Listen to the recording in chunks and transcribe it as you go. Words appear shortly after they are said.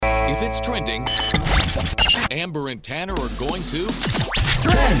If it's trending, Amber and Tanner are going to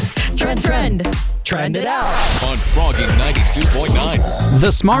Trend it out. on Froggy 92.9. The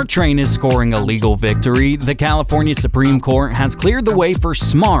SMART train is scoring a legal victory. The California Supreme Court has cleared the way for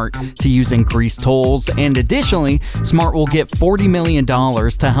SMART to use increased tolls, and additionally, SMART will get $40 million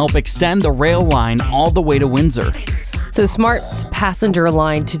to help extend the rail line all the way to Windsor. So SMART's passenger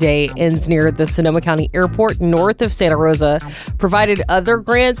line today ends near the Sonoma County Airport north of Santa Rosa. Provided other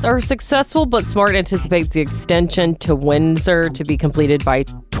grants are successful, but SMART anticipates the extension to Windsor to be completed by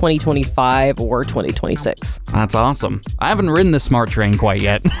 2025 or 2026. That's awesome. I haven't ridden the SMART train quite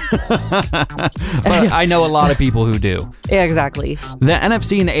yet, but I know a lot of people who do. Yeah, exactly. The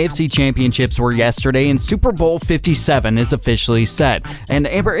NFC and AFC championships were yesterday, and Super Bowl 57 is officially set. And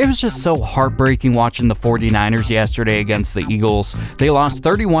Amber, it was just so heartbreaking watching the 49ers yesterday against the Eagles. They lost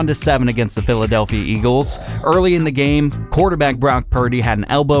 31-7 against the Philadelphia Eagles. Early in the game, quarterback Brock Purdy had an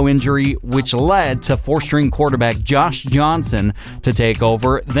elbow injury, which led to fourth-string quarterback Josh Johnson to take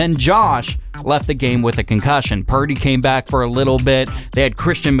over. Then Josh left the game with a concussion. Purdy came back for a little bit. They had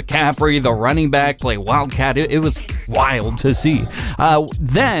Christian McCaffrey, the running back, play Wildcat. It was wild to see.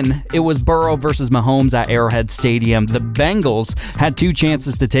 Then it was Burrow versus Mahomes at Arrowhead Stadium. The Bengals had two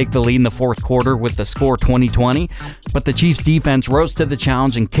chances to take the lead in the fourth quarter with the score 20-20, but the Chiefs defense rose to the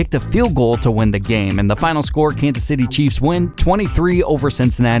challenge and kicked a field goal to win the game. And the final score, Kansas City Chiefs win 23 over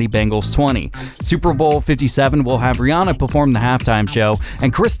Cincinnati Bengals 20. Super Bowl 57 will have Rihanna perform the halftime show,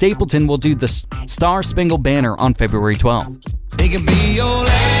 and Chris Stapleton will do the Star Spangled Banner on February 12th. It could be your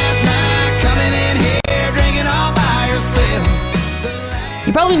last night coming in here drinking all by yourself.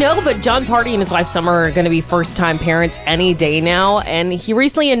 You probably know, but John Party and his wife Summer are going to be first-time parents any day now, and he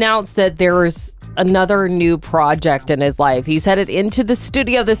recently announced that there's another new project in his life. He's headed into the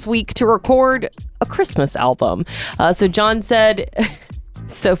studio this week to record a Christmas album. So John said,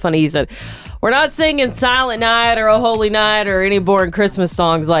 so funny, he said, "We're not singing Silent Night or Oh Holy Night or any boring Christmas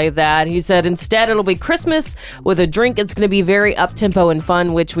songs like that." He said, "Instead, it'll be Christmas with a drink. It's going to be very up-tempo and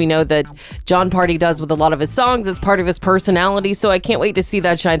fun," which we know that John Party does with a lot of his songs. It's part of his personality, so I can't wait to see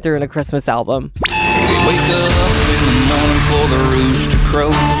that shine through in a Christmas album. We wake up in the morning for the rooster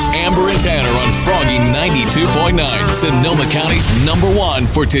crows. Amber and Tanner on Froggy 92.9, Sonoma County's #1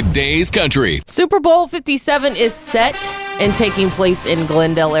 for today's country. Super Bowl 57 is set and taking place in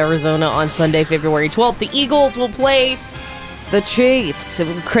Glendale, Arizona on Sunday, February 12th. The Eagles will play the Chiefs. It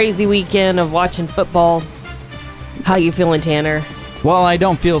was a crazy weekend of watching football. How you feeling, Tanner? Well, I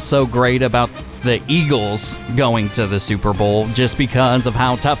don't feel so great about the Eagles going to the Super Bowl just because of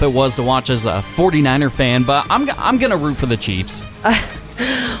how tough it was to watch as a 49er fan, but I'm going to root for the Chiefs.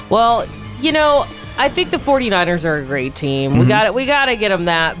 Well, you know, I think the 49ers are a great team. We got to get them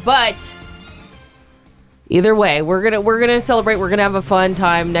that, but either way, we're gonna celebrate. We're gonna have a fun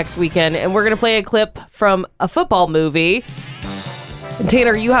time next weekend, and we're gonna play a clip from a football movie. And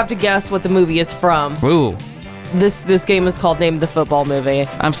Tanner, you have to guess what the movie is from. Ooh. This game is called Name the Football Movie.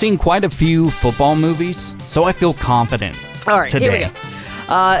 I've seen quite a few football movies, so I feel confident. All right, today. Here we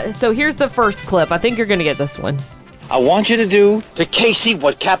go. So here's the first clip. I think you're gonna get this one. I want you to do to Casey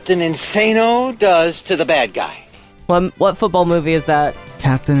what Captain Insano does to the bad guy. What football movie is that?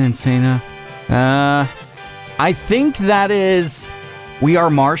 Captain Insano. I think that is We Are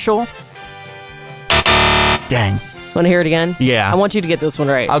Marshall. Dang. Want to hear it again? Yeah. I want you to get this one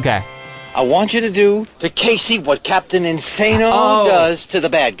right. Okay. I want you to do to Casey what Captain Insano does to the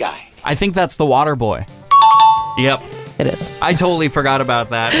bad guy. I think that's The Water Boy. Yep. It is. I totally forgot about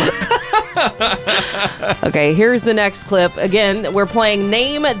that. Okay, here's the next clip. Again, we're playing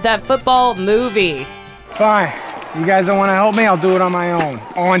Name That Football Movie. Fine. You guys don't want to help me? I'll do it on my own.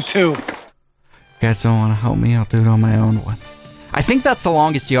 On two. You guys don't want to help me? I'll do it on my own one. I think that's The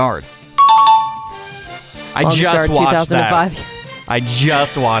Longest Yard. I just watched that. 2005. I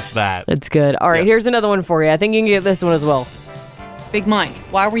just watched that. That's good. All right, Yep. Here's another one for you. I think you can get this one as well. Big Mike,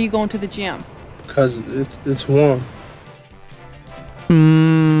 why were you going to the gym? Because it's warm.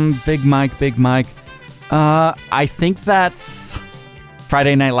 Big Mike. I think that's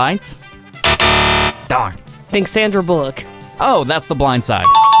Friday Night Lights. Darn. Think Sandra Bullock. Oh, that's The Blind Side.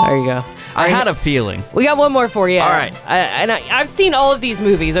 There you go. I had a feeling. We got one more for you. All right. I've seen all of these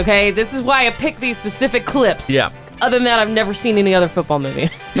movies, okay? This is why I picked these specific clips. Yeah. Other than that, I've never seen any other football movie.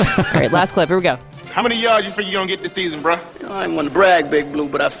 All right, last clip. Here we go. How many yards you figure you gonna get this season, bruh? I ain't want to brag, Big Blue,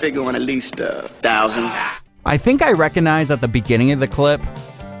 but I figure on at least 1,000. I think I recognize at the beginning of the clip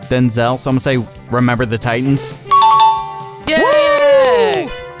Denzel, so I'm going to say Remember the Titans. Yay!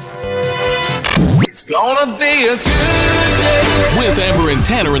 It's gonna be a good day. With Amber and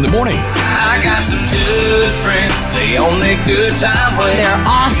Tanner in the morning. I got some good good friends. They only good time when They're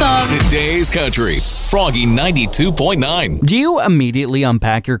awesome. Today's Country. Froggy 92.9. Do you immediately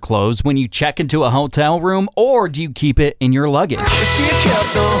unpack your clothes when you check into a hotel room, or do you keep it in your luggage? she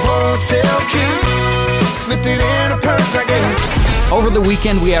kept the hotel key, slipped it in a purse, I guess. Over the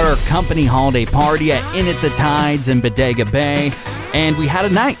weekend, we had our company holiday party at Inn at the Tides in Bodega Bay, and we had a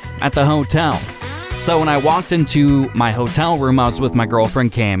night at the hotel. So when I walked into my hotel room, I was with my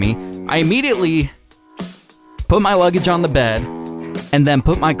girlfriend, Cammie. I immediately put my luggage on the bed and then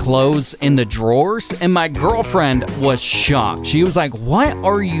put my clothes in the drawers, and my girlfriend was shocked. She was like, "What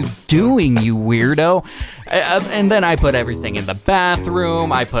are you doing, you weirdo?" And then I put everything in the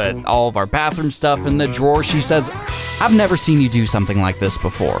bathroom. I put all of our bathroom stuff in the drawer. She says, "I've never seen you do something like this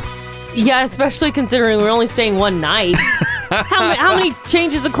before." Yeah, especially considering we're only staying one night. How many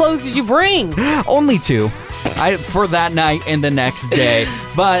changes of clothes did you bring? Only 2. For that night and the next day.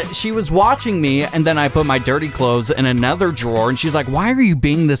 But she was watching me, and then I put my dirty clothes in another drawer, and she's like, "Why are you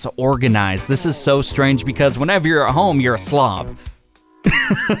being this organized? This is so strange, because whenever you're at home, you're a slob."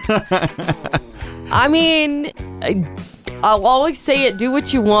 I mean, I'll always say it, do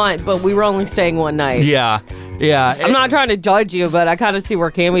what you want, but we were only staying one night. Yeah. I'm not trying to judge you, but I kind of see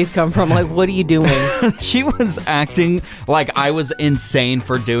where Cammie's come from. Like, what are you doing? She was acting like I was insane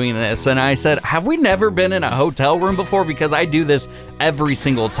for doing this, and I said, "Have we never been in a hotel room before? Because I do this every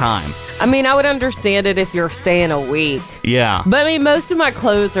single time." I mean, I would understand it if you're staying a week. Yeah. But I mean, most of my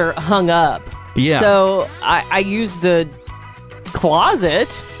clothes are hung up. Yeah. So I use the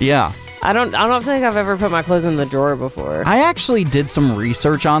closet. Yeah. I don't think I've ever put my clothes in the drawer before. I actually did some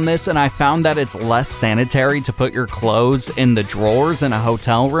research on this, and I found that it's less sanitary to put your clothes in the drawers in a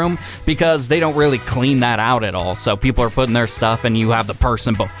hotel room, because they don't really clean that out at all. So people are putting their stuff, and you have the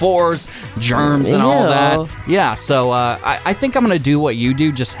person before's germs and all that. Yeah, so I think I'm going to do what you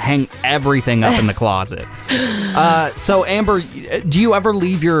do, just hang everything up in the closet. So Amber, do you ever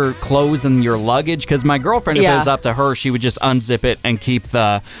leave your clothes in your luggage? Because my girlfriend, if it was up to her, she would just unzip it and keep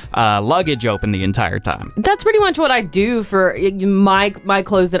the luggage open the entire time. That's pretty much what I do for my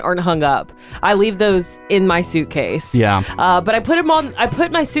clothes that aren't hung up. I leave those in my suitcase. Yeah. But I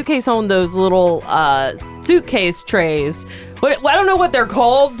put my suitcase on those little suitcase trays. I don't know what they're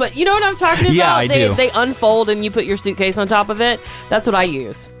called, but you know what I'm talking about? Yeah, I do. They unfold and you put your suitcase on top of it. That's what I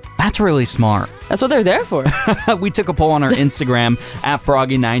use. That's really smart. That's what they're there for. We took a poll on our Instagram at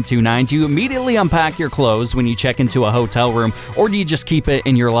Froggy929. Do you immediately unpack your clothes when you check into a hotel room, or do you just keep it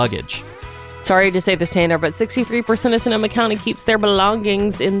in your luggage? Sorry to say this, Tanner, but 63% of Sonoma County keeps their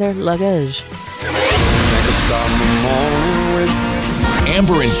belongings in their luggage.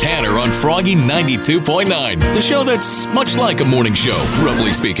 Amber and Tanner on Froggy 92.9, the show that's much like a morning show,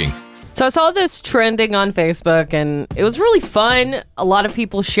 roughly speaking. So I saw this trending on Facebook, and it was really fun. A lot of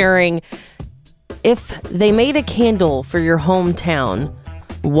people sharing, if they made a candle for your hometown,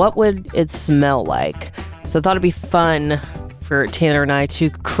 what would it smell like? So I thought it'd be fun for Tanner and I to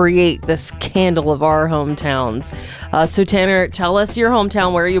create this candle of our hometowns. So Tanner, tell us your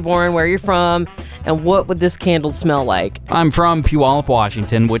hometown, where you're born, where you're from, and what would this candle smell like? I'm from Puyallup,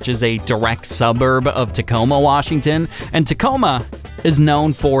 Washington, which is a direct suburb of Tacoma, Washington. And Tacoma is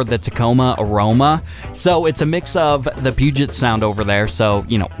known for the Tacoma aroma. So it's a mix of the Puget Sound over there. So,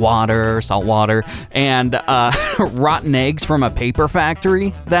 water, salt water, and rotten eggs from a paper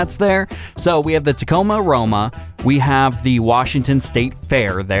factory that's there. So we have the Tacoma aroma. We have the Washington State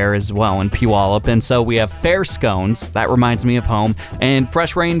Fair there as well in Puyallup. And so we have fair scones. That reminds me of home. And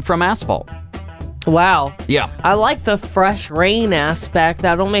fresh rain from asphalt. Wow. Yeah. I like the fresh rain aspect.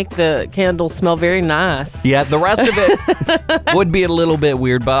 That'll make the candle smell very nice. Yeah, the rest of it would be a little bit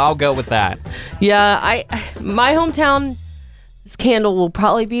weird, but I'll go with that. Yeah, my hometown, this candle will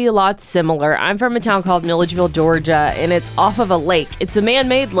probably be a lot similar. I'm from a town called Milledgeville, Georgia, and it's off of a lake. It's a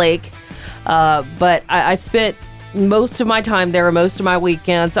man-made lake, but I spent most of my time there, most of my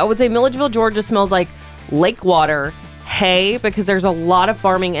weekends. I would say Milledgeville, Georgia smells like lake water, hay, because there's a lot of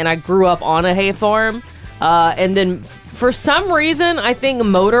farming, and I grew up on a hay farm. And then for some reason, I think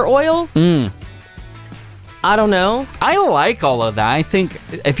motor oil. I don't know. I like all of that. I think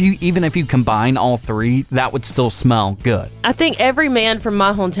if you combine all three, that would still smell good. I think every man from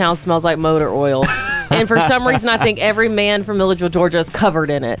my hometown smells like motor oil. And for some reason, I think every man from Milledgeville, Georgia is covered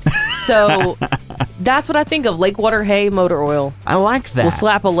in it. So that's what I think of. Lake water, hay, motor oil. I like that. We'll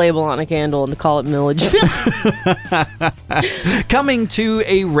slap a label on a candle and call it Milledgeville. Coming to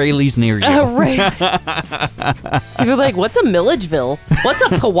a Rayleigh's near you. You're like, what's a Milledgeville? What's a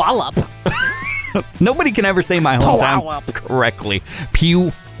Puyallup? Nobody can ever say my hometown correctly.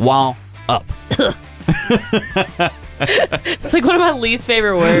 Puyallup. It's like one of my least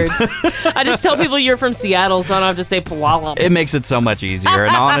favorite words. I just tell people you're from Seattle, so I don't have to say Puyallup. It makes it so much easier.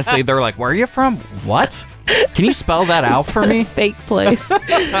 And honestly, they're like, where are you from? What? Can you spell that out for me? Fake place.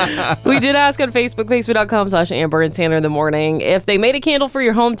 We did ask on Facebook, facebook.com/Amber and Tanner in the morning. If they made a candle for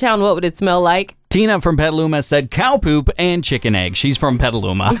your hometown, what would it smell like? Tina from Petaluma said cow poop and chicken egg. She's from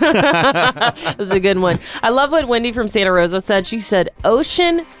Petaluma. That's a good one. I love what Wendy from Santa Rosa said. She said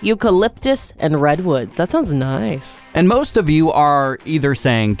ocean, eucalyptus, and redwoods. That sounds nice. And most of you are either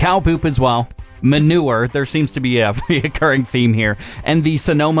saying cow poop as well, manure, there seems to be a recurring theme here, and the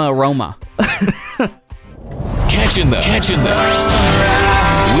Sonoma aroma. Catching them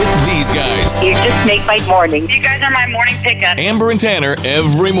with these guys. You just make my morning. You guys are my morning pickup. Amber and Tanner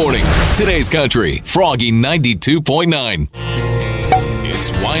every morning. Today's country, Froggy 92.9.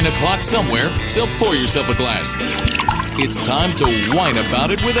 It's wine o'clock somewhere, so pour yourself a glass. It's time to whine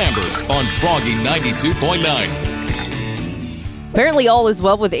about it with Amber on Froggy 92.9. Apparently all is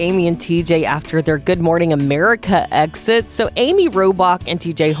well with Amy and TJ after their Good Morning America exit. So Amy Robach and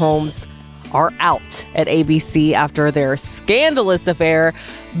TJ Holmes are out at ABC after their scandalous affair,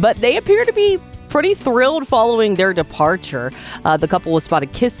 but they appear to be pretty thrilled following their departure. The couple was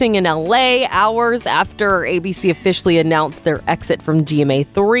spotted kissing in LA hours after ABC officially announced their exit from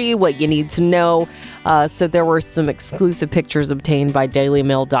GMA3, What You Need to Know. So there were some exclusive pictures obtained by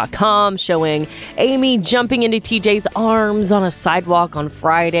DailyMail.com showing Amy jumping into TJ's arms on a sidewalk on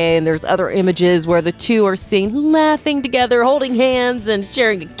Friday. And there's other images where the two are seen laughing together, holding hands and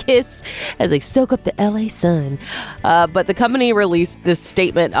sharing a kiss as they soak up the LA sun. But the company released this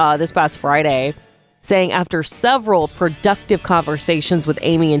statement this past Friday saying after several productive conversations with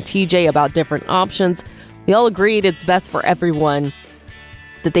Amy and TJ about different options, we all agreed it's best for everyone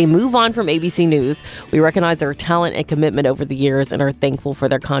that they move on from ABC News. We recognize their talent and commitment over the years and are thankful for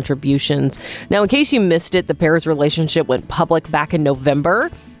their contributions. Now, in case you missed it, the pair's relationship went public back in November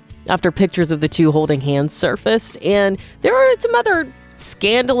after pictures of the two holding hands surfaced. And there were some other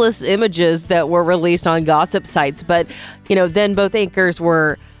scandalous images that were released on gossip sites. But, then both anchors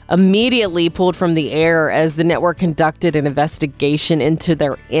were immediately pulled from the air as the network conducted an investigation into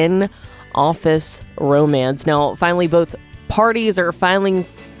their in-office romance. Now, finally, both parties are filing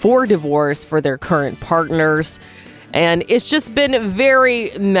for divorce for their current partners, and it's just been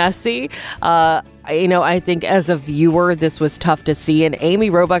very messy. I think as a viewer, this was tough to see, and Amy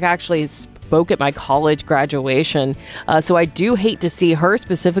Robach actually spoke at my college graduation, so I do hate to see her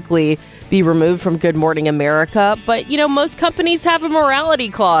specifically be removed from Good Morning America, but most companies have a morality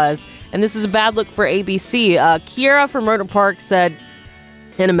clause, and this is a bad look for ABC. Kiera from Rohnert Park said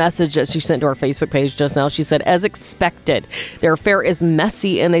in a message that she sent to our Facebook page just now, she said, as expected, their affair is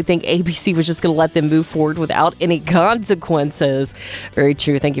messy and they think ABC was just going to let them move forward without any consequences. Very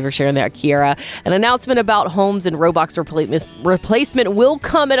true. Thank you for sharing that, Kiera. An announcement about Holmes and Robach's replacement will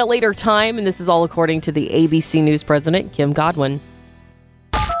come at a later time, and this is all according to the ABC News president, Kim Godwin.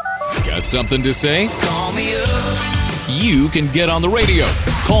 Got something to say? Call me up. You can get on the radio.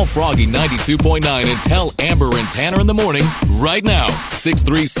 Call Froggy 92.9 and tell Amber and Tanner in the morning right now.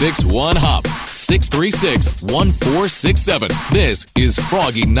 636-1HOP. 636-1467. This is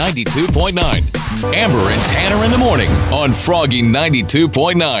Froggy 92.9. Amber and Tanner in the morning on Froggy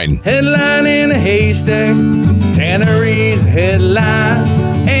 92.9. Headline in a haystack, Tannery's headlines.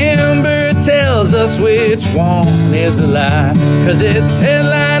 Amber tells us which one is a lie, 'cause it's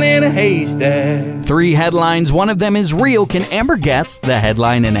headline in a haystack. 3 headlines, one of them is real. Can Amber guess the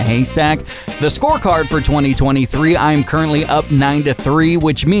headline in a haystack? The scorecard for 2023, I'm currently up 9-3,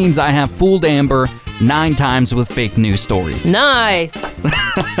 which means I have fooled Amber 9 times with fake news stories. Nice.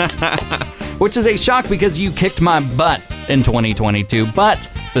 Which is a shock because you kicked my butt in 2022, but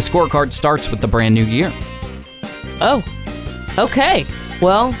the scorecard starts with the brand new year. Oh, okay.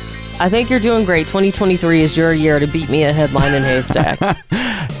 Well, I think you're doing great. 2023 is your year to beat me at Headline in Haystack.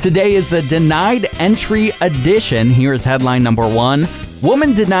 Today is the denied entry edition. Here's headline number 1.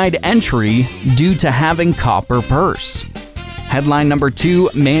 Woman denied entry due to having copper purse. Headline number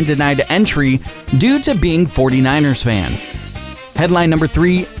 2. Man denied entry due to being 49ers fan. Headline number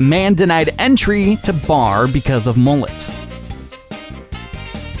 3. Man denied entry to bar because of mullet.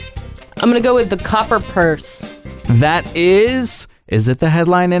 I'm going to go with the copper purse. That is it the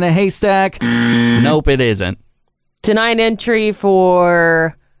headline in a haystack? Nope, it isn't. Denied entry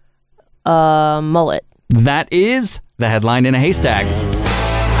for mullet. That is the headline in a haystack.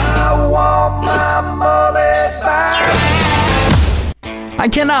 I want my mullet back. I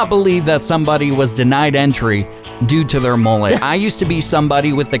cannot believe that somebody was denied entry due to their mullet. I used to be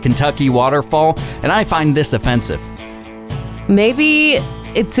somebody with the Kentucky waterfall, and I find this offensive. Maybe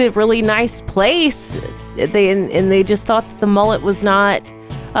it's a really nice place they just thought that the mullet was not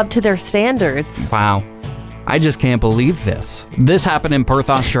up to their standards. Wow. I just can't believe this. This happened in Perth,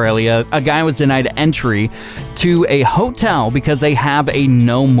 Australia. A guy was denied entry to a hotel because they have a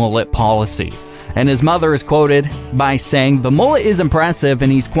no mullet policy. And his mother is quoted by saying, "The mullet is impressive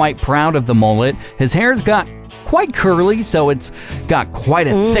and he's quite proud of the mullet. His hair's got quite curly, so it's got quite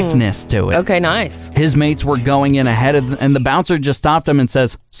a thickness to it." Okay, nice. His mates were going in ahead and the bouncer just stopped him and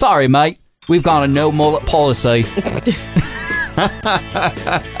says, "Sorry, mate, we've got a no mullet policy."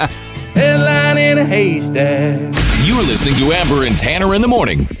 Headline in a haystack. You're listening to Amber and Tanner in the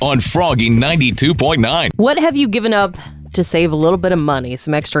morning on Froggy 92.9. What have you given up to save a little bit of money,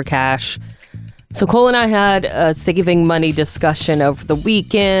 some extra cash? So Cole and I had a saving money discussion over the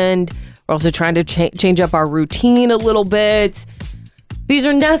weekend. We're also trying to change up our routine a little bit. These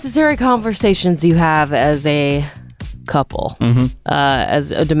are necessary conversations you have as a couple,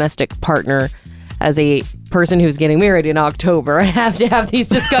 as a domestic partner, as a person who's getting married in October. I have to have these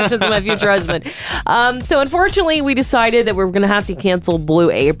discussions with my future husband. So unfortunately, we decided that we were going to have to cancel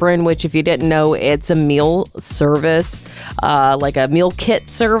Blue Apron, which if you didn't know, it's a meal service, like a meal kit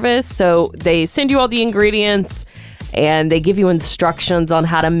service. So they send you all the ingredients and they give you instructions on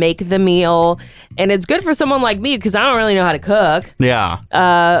how to make the meal. And it's good for someone like me because I don't really know how to cook. Yeah.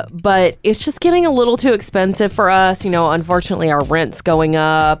 But it's just getting a little too expensive for us. You know, unfortunately, our rent's going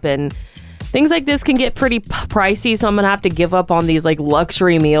up and things like this can get pretty pricey, so I'm going to have to give up on these like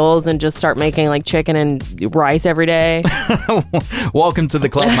luxury meals and just start making like chicken and rice every day. Welcome to the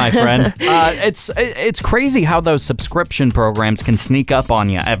club, my friend. It's crazy how those subscription programs can sneak up on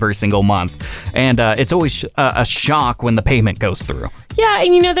you every single month. And it's always a shock when the payment goes through. Yeah,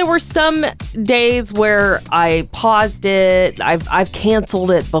 and you know, there were some days where I paused it. I've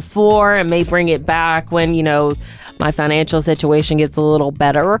canceled it before and may bring it back when, you know, my financial situation gets a little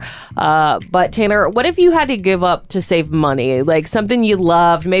better. But Tanner, what if you had to give up to save money? Like something you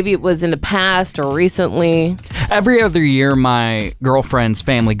loved, maybe it was in the past or recently? Every other year, my girlfriend's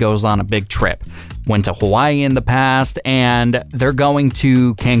family goes on a big trip. Went to Hawaii in the past, and they're going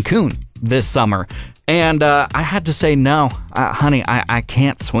to Cancun this summer. And I had to say, no, honey, I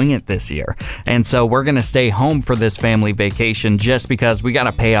can't swing it this year. And so we're going to stay home for this family vacation just because we got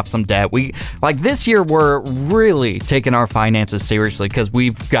to pay off some debt. This year, we're really taking our finances seriously because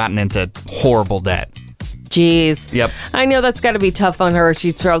we've gotten into horrible debt. Jeez. Yep. I know that's got to be tough on her.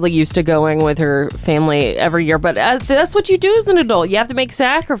 She's probably used to going with her family every year, but that's what you do as an adult. You have to make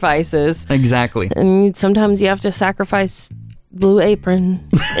sacrifices. Exactly. And sometimes you have to sacrifice Blue Apron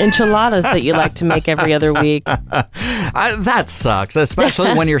enchiladas that you like to make every other week. That sucks,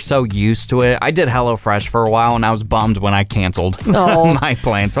 especially when you're so used to it. I did HelloFresh for a while, and I was bummed when I canceled my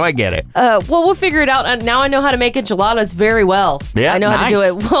plan, so I get it. Well, we'll figure it out. Now I know how to make enchiladas very well. Yeah, I know how to do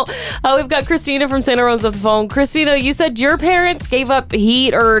nice. it. Well, we've got Christina from Santa Rosa on the phone. Christina, you said your parents gave up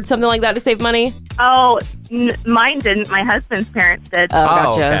heat or something like that to save money? Oh, mine didn't. My husband's parents did. Oh,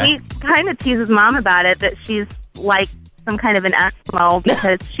 gotcha. Okay. He kind of teases Mom about it, that she's like some kind of an Eskimo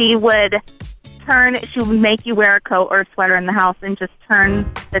because she would make you wear a coat or a sweater in the house and just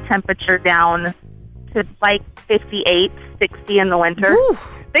turn the temperature down to like 58, 60 in the winter. Whew.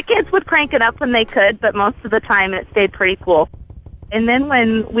 The kids would crank it up when they could, but most of the time it stayed pretty cool. And then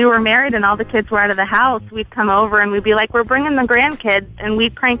when we were married and all the kids were out of the house, we'd come over and we'd be like, we're bringing the grandkids, and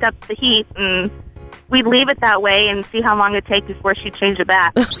we'd crank up the heat and we'd leave it that way and see how long it'd take before she'd change it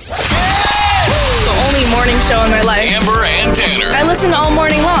back. The only morning show in my life. Amber and Tanner. I listen all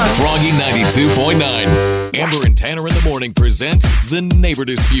morning long. Froggy 92.9. Amber and Tanner in the morning present The Neighbor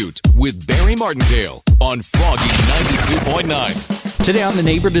Dispute with Barry Martindale on Froggy 92.9. Today on The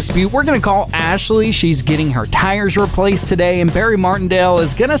Neighbor Dispute, we're going to call Ashley. She's getting her tires replaced today, and Barry Martindale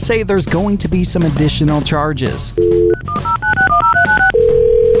is going to say there's going to be some additional charges.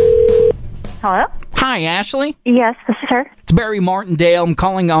 Hello? Hi, Ashley. Yes, this is her. It's Barry Martindale. I'm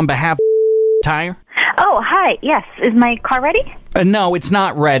calling on behalf of Tire. Oh, hi. Yes. Is my car ready? No, it's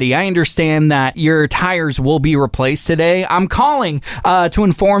not ready. I understand that your tires will be replaced today. I'm calling to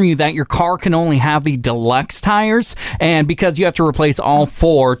inform you that your car can only have the deluxe tires, and because you have to replace all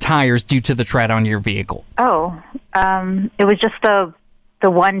 4 tires due to the tread on your vehicle. Oh, it was just the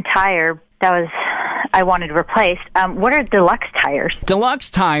one tire that I wanted replaced. What are deluxe tires? Deluxe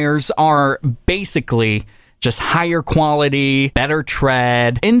tires are basically just higher quality, better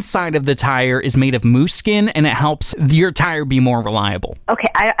tread. Inside of the tire is made of moose skin, and it helps your tire be more reliable. Okay,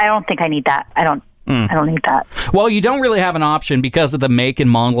 I don't think I need that. I don't I don't need that. Well, you don't really have an option because of the make and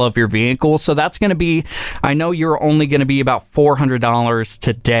model of your vehicle. So that's going to be, I know you're only going to be about $400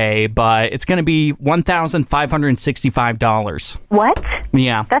 today, but it's going to be $1,565. What?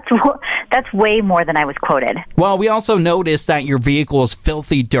 Yeah. That's way more than I was quoted. Well, we also noticed that your vehicle is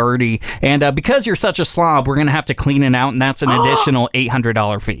filthy dirty. And because you're such a slob, we're going to have to clean it out. And that's an additional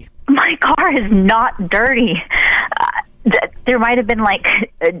 $800 fee. My car is not dirty. There might have been like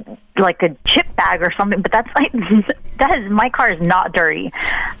a chip bag or something, but my car is not dirty.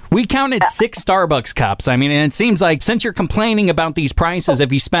 We counted 6 Starbucks cups. I mean, and it seems like since you're complaining about these prices,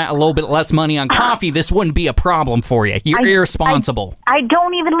 if you spent a little bit less money on coffee, this wouldn't be a problem for you. You're irresponsible. I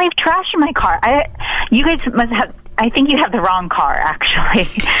don't even leave trash in my car. You guys must have. I think you have the wrong car, actually.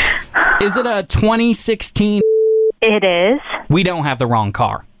 Is it a 2016? It is. We don't have the wrong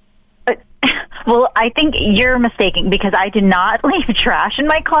car. Well, I think you're mistaken because I did not leave trash in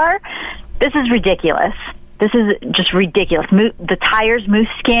my car. This is ridiculous. This is just ridiculous. The tires, moose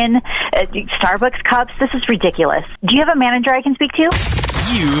skin, Starbucks cups. This is ridiculous. Do you have a manager I can speak to?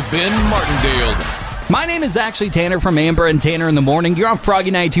 You've been Martindale. My name is actually Tanner from Amber and Tanner in the Morning. You're on Froggy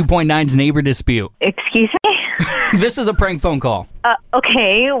 92.9's Neighbor Dispute. Excuse me? This is a prank phone call.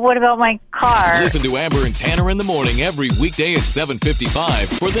 Okay, what about my car? Listen to Amber and Tanner in the Morning every weekday at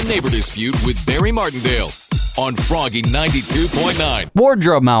 7:55 for the Neighbor Dispute with Barry Martindale on Froggy 92.9.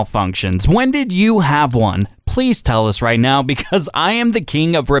 Wardrobe malfunctions. When did you have one? Please tell us right now because I am the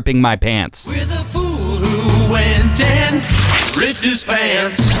king of ripping my pants. With a fool who went and ripped his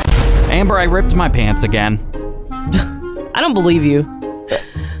pants. Amber, I ripped my pants again. I don't believe you.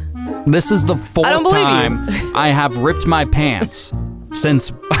 This is the 4th time I have ripped my pants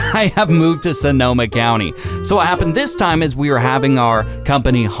since I have moved to Sonoma County. So what happened this time is we were having our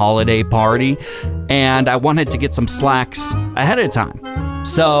company holiday party, and I wanted to get some slacks ahead of time.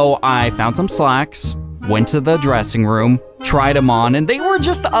 So I found some slacks, went to the dressing room, tried them on, and they were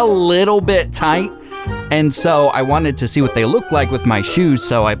just a little bit tight. And so I wanted to see what they looked like with my shoes,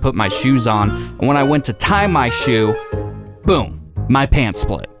 so I put my shoes on. And when I went to tie my shoe, boom, my pants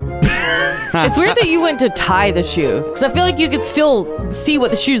split. It's weird that you went to tie the shoe, because I feel like you could still see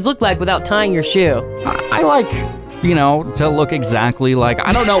what the shoes look like without tying your shoe. I like, to look exactly like,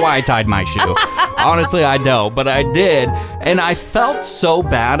 I don't know why I tied my shoe. Honestly, I don't, but I did. And I felt so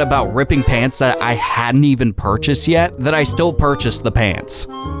bad about ripping pants that I hadn't even purchased yet that I still purchased the pants.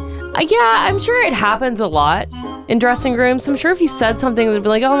 Yeah, I'm sure it happens a lot in dressing rooms. I'm sure if you said something, they'd be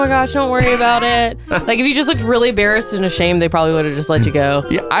like, oh my gosh, don't worry about it. Like, if you just looked really embarrassed and ashamed, they probably would have just let you go.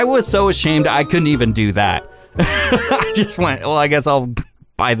 Yeah, I was so ashamed I couldn't even do that. I just went, well, I guess I'll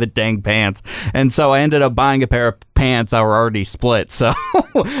buy the dang pants. And so I ended up buying a pair of pants that were already split. So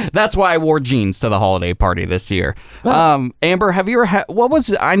that's why I wore jeans to the holiday party this year. Oh. Amber, have you ever had,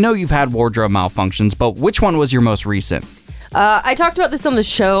 I know you've had wardrobe malfunctions, but which one was your most recent? I talked about this on the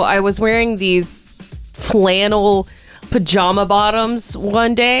show. I was wearing these flannel pajama bottoms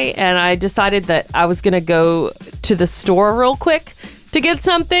one day, and I decided that I was going to go to the store real quick to get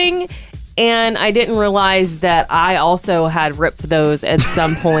something, and I didn't realize that I also had ripped those at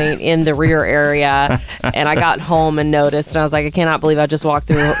some point in the rear area, and I got home and noticed, and I was like, I cannot believe I just walked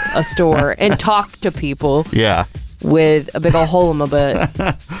through a store and talked to people. Yeah. With a big old hole in my butt.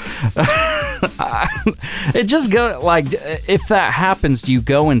 It just if that happens, do you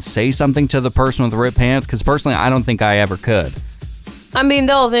go and say something to the person with the ripped pants? Because personally, I don't think I ever could. I mean,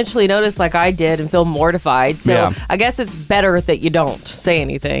 they'll eventually notice like I did and feel mortified. So yeah. I guess it's better that you don't say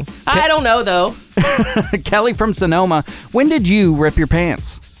anything. I don't know, though. Kelly from Sonoma, when did you rip your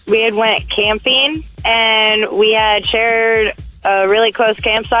pants? We had went camping, and we had shared a really close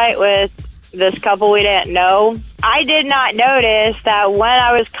campsite with this couple we didn't know. I did not notice that when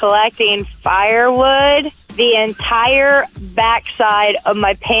I was collecting firewood, the entire backside of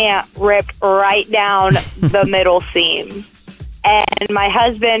my pant ripped right down the middle seam. And my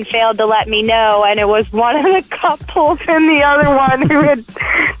husband failed to let me know, and it was one of the couples and the other one who had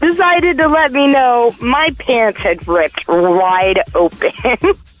decided to let me know my pants had ripped wide open.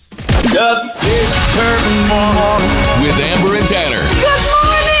 With Amber and Tanner. Good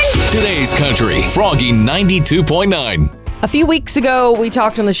morning! Today's Country, Froggy 92.9. A few weeks ago, we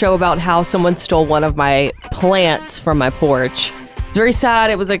talked on the show about how someone stole one of my plants from my porch. It's very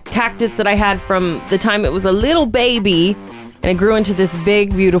sad. It was a cactus that I had from the time it was a little baby, and it grew into this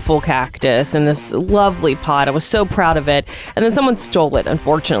big, beautiful cactus in this lovely pot. I was so proud of it. And then someone stole it,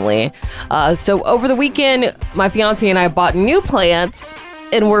 unfortunately. So over the weekend, my fiance and I bought new plants,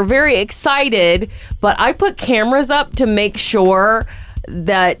 and we're very excited. But I put cameras up to make sure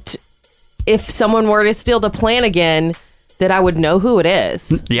that if someone were to steal the plant again, that I would know who it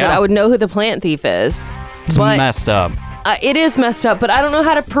is. Yeah. That I would know who the plant thief is. It's messed up. It is messed up, but I don't know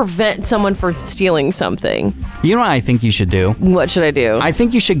how to prevent someone from stealing something. You know what I think you should do? What should I do? I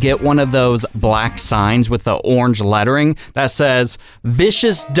think you should get one of those black signs with the orange lettering that says,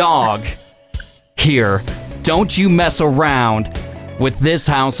 "Vicious dog here. Don't you mess around with this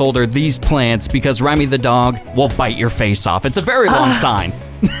household or these plants because Remy the dog will bite your face off." It's a very long sign.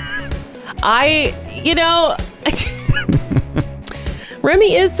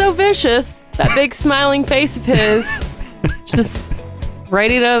 Remy is so vicious. That big smiling face of his. Just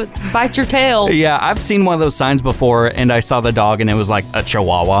ready to bite your tail. Yeah, I've seen one of those signs before, and I saw the dog, and it was like a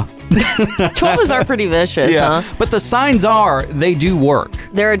chihuahua. Chihuahuas are pretty vicious, huh? But the signs they do work.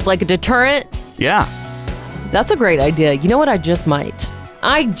 They're like a deterrent. Yeah. That's a great idea. You know what? I just might do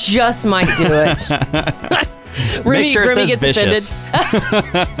it. Make sure it Remy says gets vicious.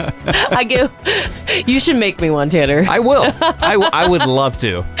 offended. You should make me one, Tanner. I will. I would love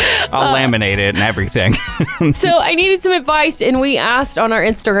to. I'll laminate it and everything. So I needed some advice, and we asked on our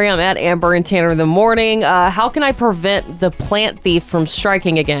Instagram at Amber and Tanner in the morning, how can I prevent the plant thief from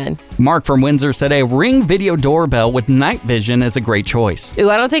striking again? Mark from Windsor said a Ring video doorbell with night vision is a great choice. Ooh,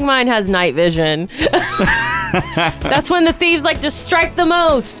 I don't think mine has night vision. That's when the thieves like to strike the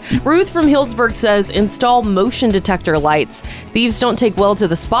most. Ruth from Healdsburg says, install motion detector lights. Thieves don't take well to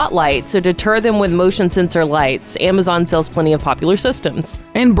the spotlight, so deter them with motion sensor lights. Amazon sells plenty of popular systems.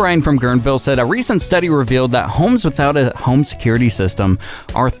 And Brian from Guerneville said a recent study revealed that homes without a home security system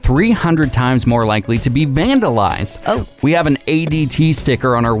are 300 times more likely to be vandalized. Oh. We have an ADT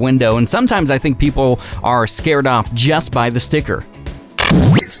sticker on our window, and sometimes I think people are scared off just by the sticker.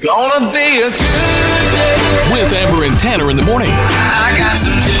 It's gonna be a good day. With Amber and Tanner in the morning. I got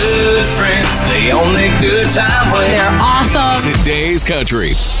some good friends. They on their good time way. They're awesome. Today's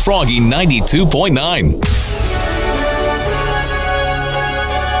Country. Froggy 92.9.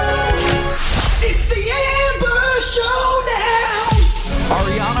 It's the Amber Showdown.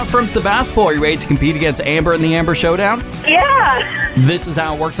 Ariana from Sebastopol, are you ready to compete against Amber in the Amber Showdown? Yeah. This is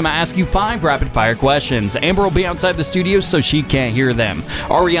how it works. I'm going to ask you 5 rapid-fire questions. Amber will be outside the studio so she can't hear them.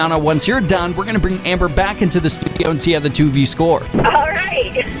 Ariana, once you're done, we're going to bring Amber back into the studio and see how the two of you score. All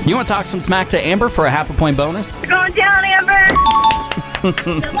right. You want to talk some smack to Amber for a half a point bonus? Going down, Amber.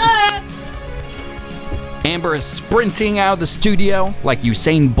 Good luck. Amber is sprinting out of the studio like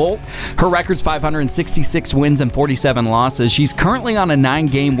Usain Bolt. Her record's 566 wins and 47 losses. She's currently on a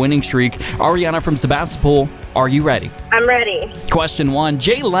 9-game winning streak. Ariana from Sebastopol, are you ready? I'm ready. Question 1.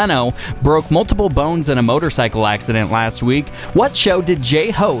 Jay Leno broke multiple bones in a motorcycle accident last week. What show did Jay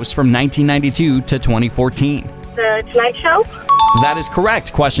host from 1992 to 2014? The Tonight Show. That is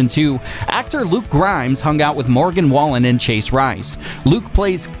correct. Question 2. Actor Luke Grimes hung out with Morgan Wallen and Chase Rice. Luke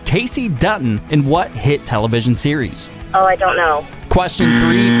plays Casey Dutton in what hit television series? Oh, I don't know. Question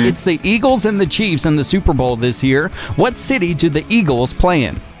 3. It's the Eagles and the Chiefs in the Super Bowl this year. What city do the Eagles play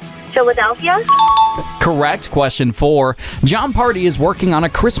in? Philadelphia. Correct. Question 4. John Party is working on a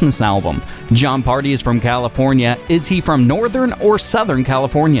Christmas album. John Party is from California. Is he from Northern or Southern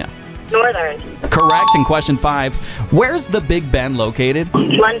California? Northern. Correct. And question 5. Where's the Big Ben located?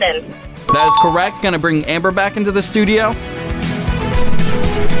 London. That is correct. Gonna bring Amber back into the studio.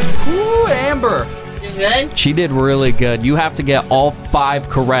 Ooh, Amber. You good? She did really good. You have to get all 5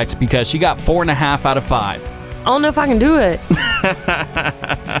 correct because she got 4.5 out of 5. I don't know if I can do it.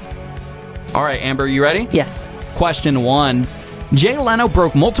 All right, Amber, you ready? Yes. Question 1. Jay Leno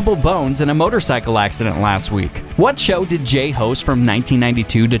broke multiple bones in a motorcycle accident last week. What show did Jay host from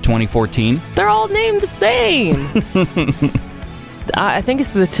 1992 to 2014? They're all named the same. I think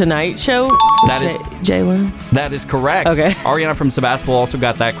it's the Tonight Show. That is Jay Leno. That is correct. Okay. Ariana from Sebastopol also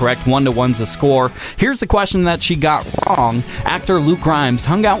got that correct. 1-1's the score. Here's the question that she got wrong. Actor Luke Grimes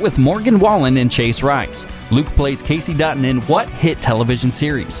hung out with Morgan Wallen and Chase Rice. Luke plays Casey Dutton in what hit television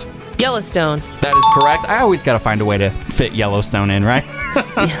series? Yellowstone. That is correct. I always got to find a way to fit Yellowstone in, right?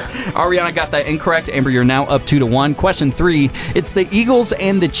 Ariana got that incorrect. Amber, you're now up 2-1. Question 3. It's the Eagles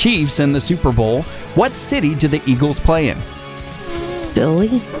and the Chiefs in the Super Bowl. What city do the Eagles play in?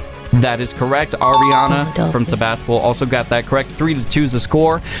 Philly. That is correct. Ariana from Sebastopol also got that correct. 3-2 is the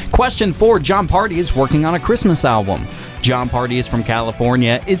score. Question 4. John Party is working on a Christmas album. John Party is from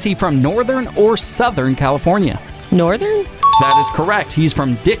California. Is he from Northern or Southern California? Northern? That is correct. He's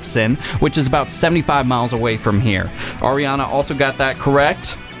from Dixon, which is about 75 miles away from here. Ariana also got that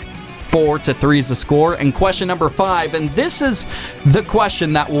correct. 4-3 is the score. And question number 5, and this is the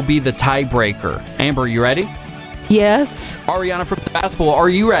question that will be the tiebreaker. Amber, you ready? Yes. Ariana from Sebastopol, are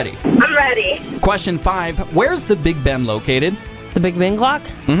you ready? I'm ready. Question 5, where's the Big Ben located? The Big Ben clock?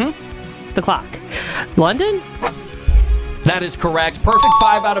 Mm-hmm. The clock. London? That is correct. Perfect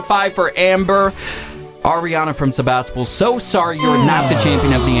 5 out of 5 for Amber. Ariana from Sebastopol, so sorry you're not the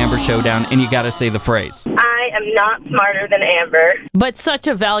champion of the Amber Showdown, and you got to say the phrase. I am not smarter than Amber. But such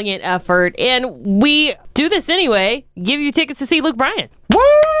a valiant effort, and we do this anyway. Give you tickets to see Luke Bryan. Woo!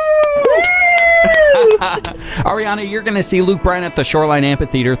 Ariana, you're going to see Luke Bryan at the Shoreline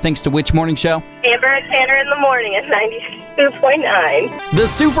Amphitheater thanks to which morning show? Amber and Tanner in the morning at 92.9. The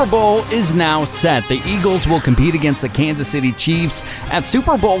Super Bowl is now set. The Eagles will compete against the Kansas City Chiefs at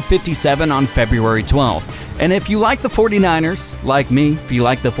Super Bowl 57 on February 12th. And if you like the 49ers, like me, if you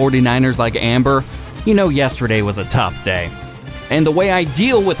like the 49ers like Amber, you know yesterday was a tough day. And the way I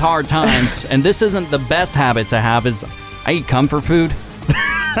deal with hard times, and this isn't the best habit to have, is I eat comfort food.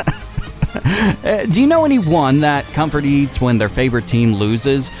 Do you know anyone that comfort eats when their favorite team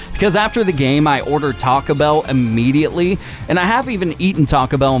loses? Because after the game, I ordered Taco Bell immediately, and I haven't even eaten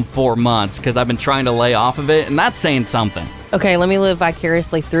Taco Bell in 4 months because I've been trying to lay off of it, and that's saying something. Okay, let me live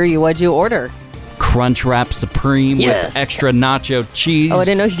vicariously through you. What'd you order? Crunchwrap Supreme with extra nacho cheese. Oh, I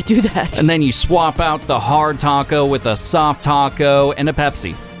didn't know you could do that. And then you swap out the hard taco with a soft taco and a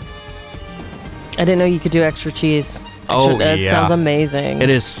Pepsi. I didn't know you could do extra cheese. Oh, that sounds amazing. It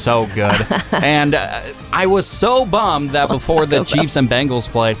is so good. And I was so bummed that before the Chiefs and Bengals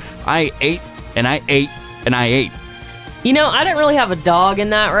played, I ate and I ate and I ate. You know, I didn't really have a dog in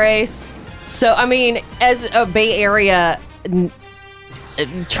that race. So, I mean, as a Bay Area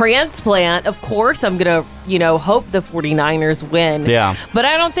transplant, of course, I'm going to, hope the 49ers win. Yeah. But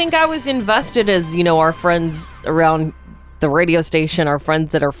I don't think I was invested as, our friends around the radio station, our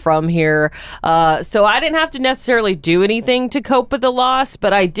friends that are from here. So I didn't have to necessarily do anything to cope with the loss,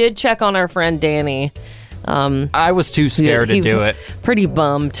 but I did check on our friend Danny. I was too scared to do it. Pretty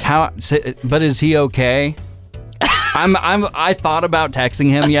bummed. But is he okay? I thought about texting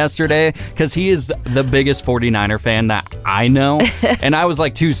him yesterday because he is the biggest 49er fan that I know, and I was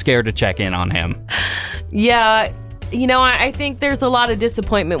too scared to check in on him. Yeah, I think there's a lot of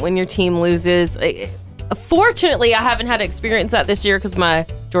disappointment when your team loses. Fortunately, I haven't had to experience that this year because my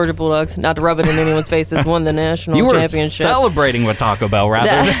Georgia Bulldogs, not to rub it in anyone's faces, won the national championship. You were celebrating with Taco Bell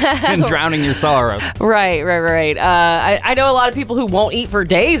rather than drowning your sorrows. Right. I know a lot of people who won't eat for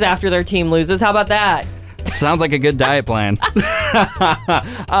days after their team loses. How about that? Sounds like a good diet plan.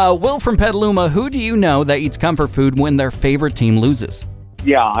 Will from Petaluma, who do you know that eats comfort food when their favorite team loses?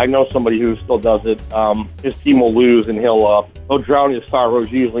 Yeah, I know somebody who still does it. His team will lose, and he'll drown his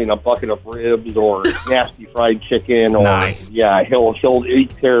sorrows usually in a bucket of ribs or nasty fried chicken. Or, nice. Yeah, he'll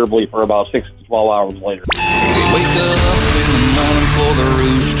eat terribly for about 6 to 12 hours later. Wake up in the morning for the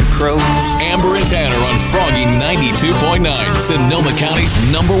rooster crows. Amber and Tanner on Froggy 92.9, Sonoma County's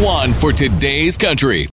 #1 for today's country.